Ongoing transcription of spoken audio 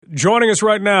Joining us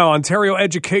right now, Ontario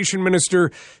Education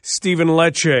Minister Stephen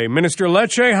Lecce. Minister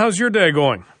Lecce, how's your day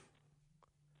going?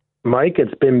 Mike,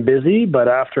 it's been busy, but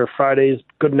after Friday's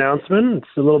good announcement, it's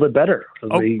a little bit better as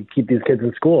we keep these kids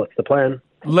in school. It's the plan.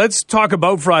 Let's talk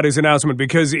about Friday's announcement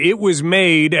because it was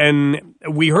made and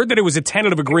we heard that it was a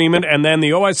tentative agreement, and then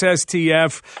the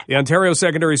OSSTF, the Ontario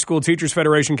Secondary School Teachers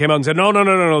Federation, came out and said,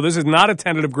 no, this is not a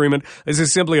tentative agreement. This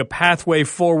is simply a pathway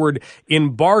forward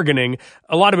in bargaining.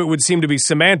 A lot of it would seem to be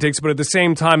semantics, but at the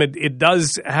same time, it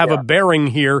does have a bearing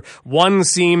here. One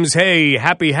seems, hey,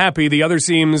 happy. The other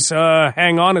seems,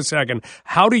 hang on a second.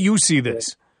 How do you see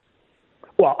this?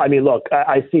 Well, I mean, look,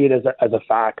 I see it as a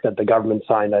fact that the government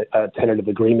signed a tentative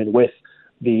agreement with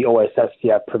the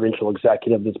OSSTF provincial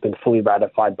executive that's been fully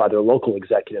ratified by their local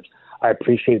executives. I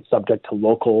appreciate it's subject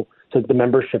to the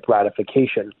membership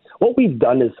ratification. What we've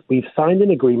done is we've signed an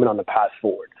agreement on the path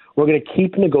forward. We're going to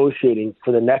keep negotiating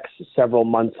for the next several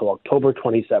months till October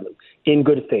 27th in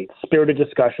good faith, spirited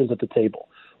discussions at the table.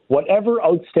 Whatever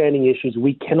outstanding issues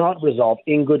we cannot resolve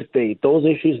in good faith, those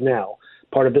issues now,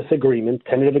 part of this agreement,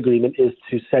 tentative agreement, is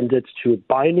to send it to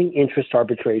binding interest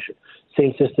arbitration.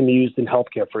 Same system used in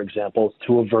healthcare, for example,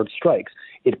 to avert strikes.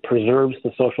 It preserves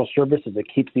the social services. It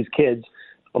keeps these kids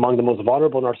among the most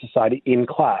vulnerable in our society in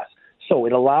class. So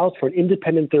it allows for an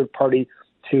independent third party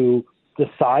to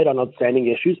decide on outstanding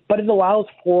issues, but it allows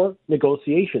for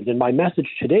negotiations. And my message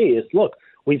today is, look,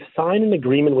 we've signed an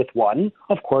agreement with one.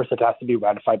 Of course, it has to be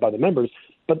ratified by the members.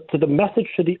 But to the message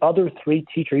to the other three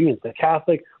teacher unions, the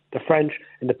Catholic, the French,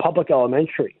 and the public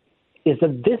elementary, is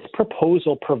that this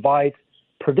proposal provides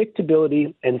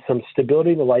predictability and some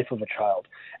stability in the life of a child.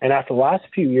 And after the last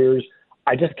few years,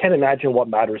 I just can't imagine what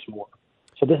matters more.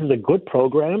 So this is a good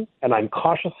program, and I'm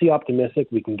cautiously optimistic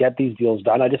we can get these deals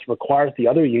done. I just require the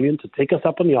other union to take us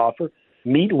up on the offer,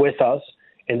 meet with us,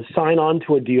 and sign on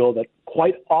to a deal that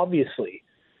quite obviously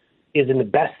is in the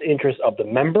best interest of the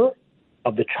member,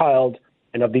 of the child,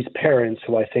 and of these parents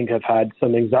who I think have had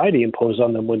some anxiety imposed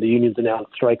on them when the unions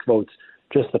announced strike votes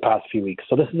just the past few weeks.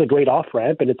 So this is a great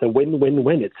off-ramp, and it's a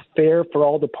win-win-win. It's fair for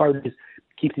all the parties to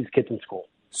keep these kids in school.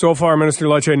 So far, Minister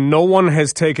Lecce, no one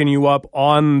has taken you up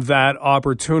on that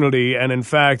opportunity, and in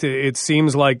fact, it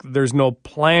seems like there's no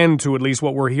plan to, at least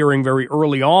what we're hearing very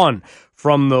early on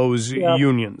from those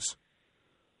unions.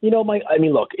 You know, Mike, I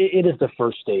mean, look, it is the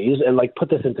first days, and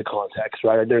put this into context,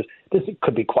 right? This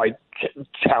could be quite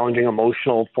challenging,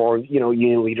 emotional for,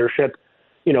 union leadership.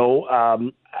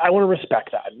 I want to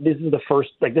respect that. This is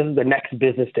this is the next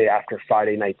business day after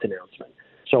Friday night's announcement.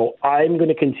 So I'm going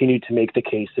to continue to make the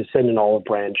case to send an olive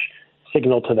branch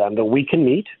signal to them that we can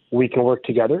meet, we can work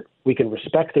together, we can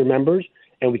respect their members,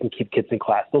 and we can keep kids in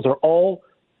class. Those are all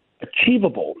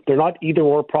achievable. They're not either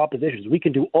or propositions. We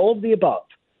can do all of the above.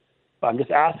 I'm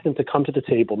just asking to come to the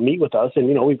table, meet with us. And,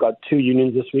 we've got two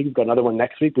unions this week. We've got another one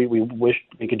next week. We wish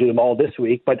we could do them all this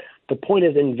week. But the point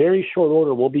is, in very short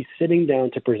order, we'll be sitting down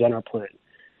to present our plan.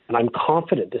 And I'm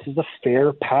confident this is a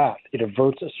fair path. It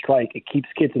averts a strike. It keeps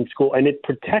kids in school. And it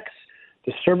protects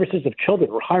the services of children.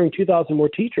 We're hiring 2,000 more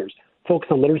teachers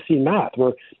focused on literacy and math.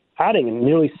 We're adding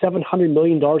nearly $700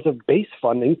 million of base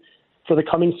funding for the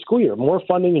coming school year, more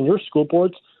funding in your school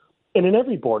boards and in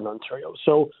every board in Ontario.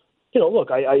 So, look,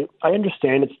 I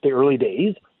understand it's the early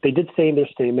days. They did say in their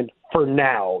statement, for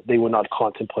now, they would not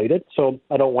contemplate it. So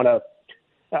I want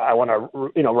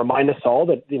to remind us all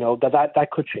that,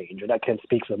 that could change, and I can't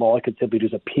speak for them. All I could simply do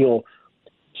is appeal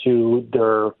to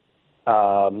their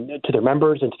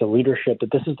members and to the leadership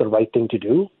that this is the right thing to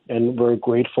do. And we're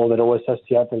grateful that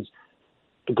OSSTF has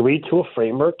agreed to a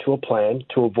framework, to a plan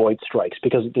to avoid strikes,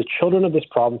 because the children of this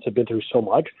province have been through so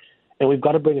much. And we've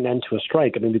got to bring an end to a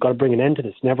strike. I mean, we've got to bring an end to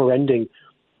this never-ending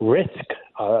risk,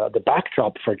 the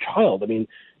backdrop for a child. I mean,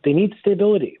 they need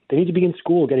stability. They need to be in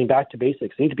school, getting back to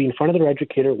basics. They need to be in front of their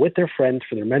educator with their friends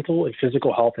for their mental and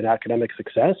physical health and academic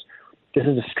success. This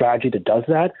is a strategy that does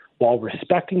that while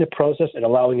respecting the process and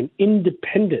allowing an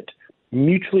independent,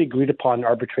 mutually agreed-upon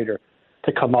arbitrator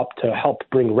to come up to help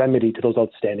bring remedy to those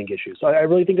outstanding issues. So I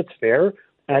really think it's fair.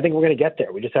 And I think we're going to get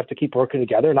there. We just have to keep working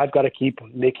together, and I've got to keep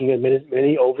making as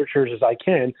many overtures as I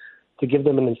can to give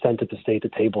them an incentive to stay at the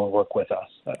table and work with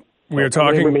us. We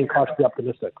remain cautiously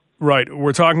optimistic. Right.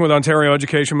 We're talking with Ontario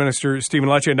Education Minister Stephen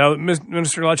Lecce. Now,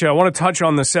 Minister Lecce, I want to touch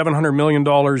on the $700 million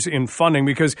in funding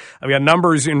because I've got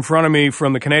numbers in front of me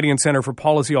from the Canadian Centre for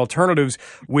Policy Alternatives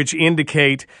which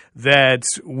indicate that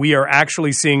we are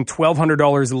actually seeing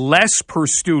 $1,200 less per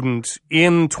student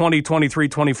in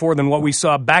 2023-24 than what we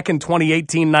saw back in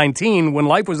 2018-19 when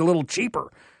life was a little cheaper.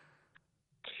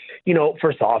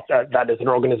 First off, that is an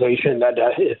organization that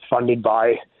is funded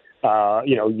by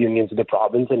unions of the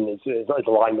province and is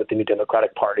aligned with the New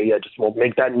Democratic Party. I just will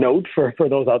make that note for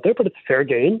those out there, but it's fair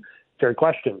game, fair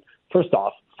question. First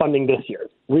off, funding this year.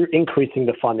 We're increasing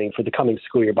the funding for the coming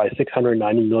school year by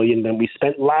 $690 million than we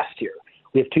spent last year.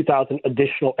 We have 2,000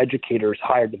 additional educators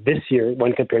hired this year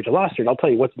when compared to last year. And I'll tell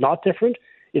you what's not different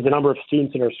is the number of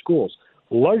students in our schools.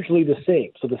 Largely the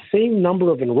same. So the same number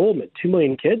of enrollment, 2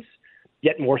 million kids,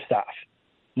 yet more staff,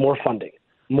 more funding,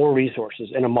 more resources,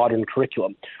 and a modern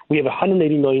curriculum. We have a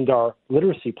 $180 million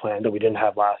literacy plan that we didn't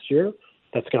have last year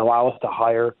that's going to allow us to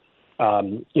hire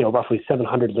roughly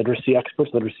 700 literacy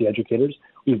experts, literacy educators.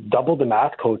 We've doubled the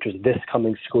math coaches this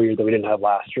coming school year that we didn't have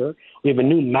last year. We have a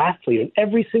new math leader in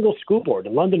every single school board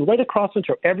in London, right across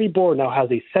Ontario. Every board now has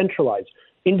a centralized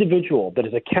individual that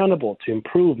is accountable to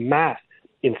improve math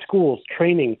in schools,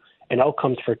 training, and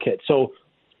outcomes for kids. So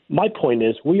my point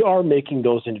is we are making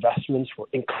those investments. We're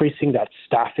increasing that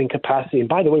staffing capacity. And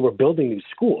by the way, we're building new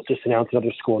schools. Just announced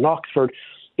another school in Oxford.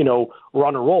 We're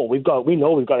on a roll. We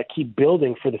know we've got to keep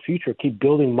building for the future, keep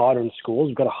building modern schools.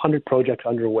 We've got 100 projects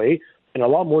underway and a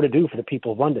lot more to do for the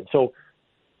people of London. So,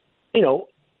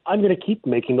 I'm going to keep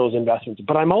making those investments,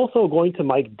 but I'm also going to,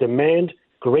 Mike, demand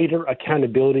greater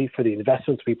accountability for the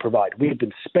investments we provide. We've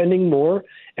been spending more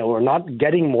and we're not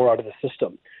getting more out of the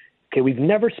system. Okay, we've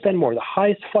never spent more, the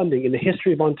highest funding in the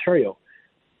history of Ontario,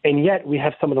 and yet we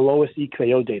have some of the lowest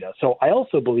EQAO data. So I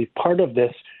also believe part of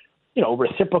this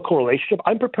reciprocal relationship,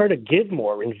 I'm prepared to give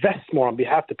more, invest more on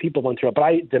behalf of the people of Ontario, but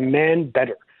I demand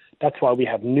better. That's why we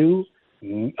have new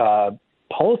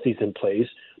policies in place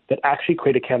that actually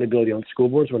create accountability on school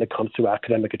boards when it comes to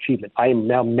academic achievement. I am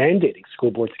now mandating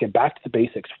school boards to get back to the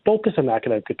basics, focus on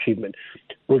academic achievement.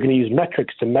 We're going to use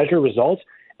metrics to measure results,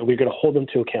 and we're going to hold them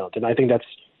to account. And I think that's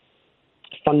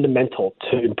fundamental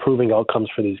to improving outcomes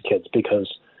for these kids because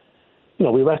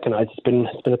we recognize it's been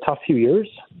a tough few years,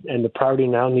 and the priority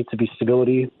now needs to be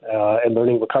stability and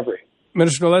learning recovery.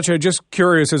 Minister Lecce, just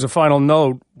curious as a final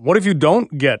note, what if you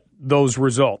don't get those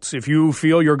results? If you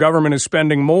feel your government is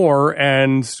spending more,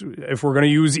 and if we're going to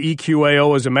use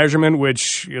EQAO as a measurement,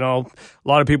 which, a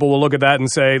lot of people will look at that and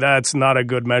say that's not a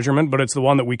good measurement, but it's the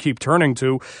one that we keep turning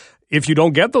to. If you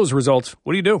don't get those results,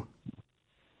 what do you do?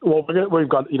 Well, we've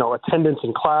got, attendance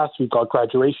in class. We've got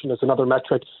graduation as another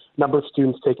metric, number of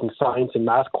students taking science and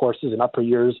math courses in upper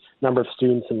years, number of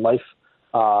students in life,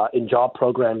 in job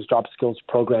programs, job skills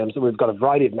programs. We've got a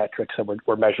variety of metrics that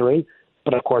we're measuring.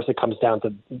 But, of course, it comes down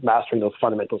to mastering those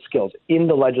fundamental skills. In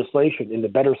the legislation, in the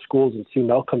Better Schools and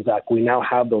Student Outcomes Act, we now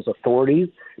have those authorities,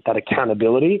 that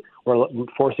accountability. We're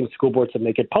forcing school boards to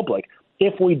make it public.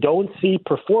 If we don't see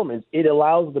performance, it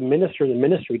allows the minister and the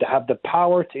ministry to have the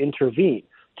power to intervene,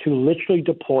 to literally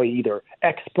deploy either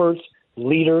experts,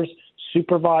 leaders,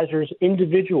 supervisors,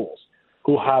 individuals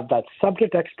who have that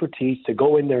subject expertise to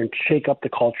go in there and shake up the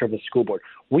culture of the school board.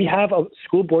 We have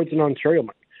school boards in Ontario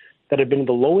that have been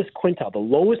the lowest quintile, the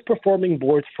lowest performing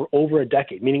boards for over a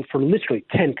decade, meaning for literally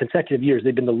 10 consecutive years,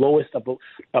 they've been the lowest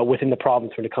within the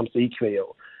province when it comes to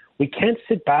EQAO. We can't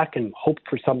sit back and hope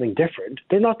for something different.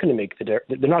 They're not going to make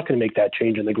that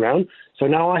change on the ground. So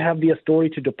now I have the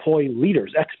authority to deploy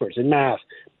leaders, experts in math,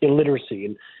 in literacy,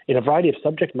 and in a variety of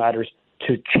subject matters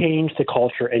to change the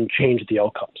culture and change the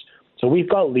outcomes. So we've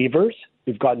got levers,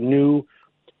 we've got new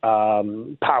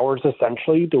powers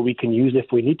essentially that we can use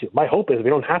if we need to. My hope is we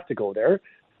don't have to go there.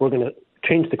 We're going to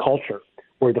change the culture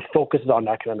where the focus is on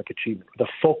academic achievement. The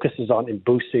focus is on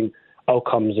boosting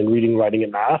outcomes in reading, writing,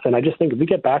 and math. And I just think if we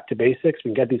get back to basics, we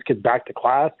can get these kids back to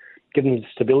class, give them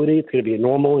stability. It's going to be a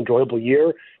normal, enjoyable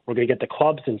year. We're going to get the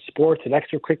clubs and sports and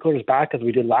extracurriculars back as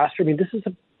we did last year. I mean, this is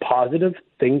a positive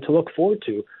thing to look forward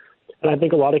to. And I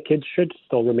think a lot of kids should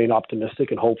still remain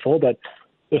optimistic and hopeful that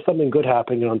there's something good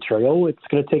happening in Ontario. It's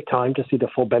going to take time to see the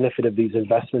full benefit of these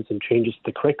investments and changes to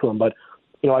the curriculum. But,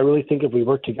 I really think if we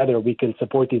work together, we can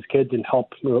support these kids and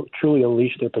help truly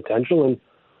unleash their potential and,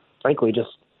 frankly, just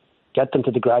get them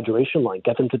to the graduation line,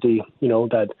 get them to the,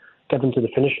 get them to the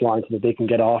finish line so that they can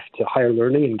get off to higher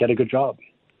learning and get a good job.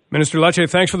 Minister Lecce,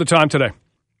 thanks for the time today.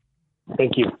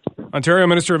 Thank you. Ontario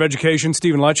Minister of Education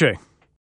Stephen Lecce.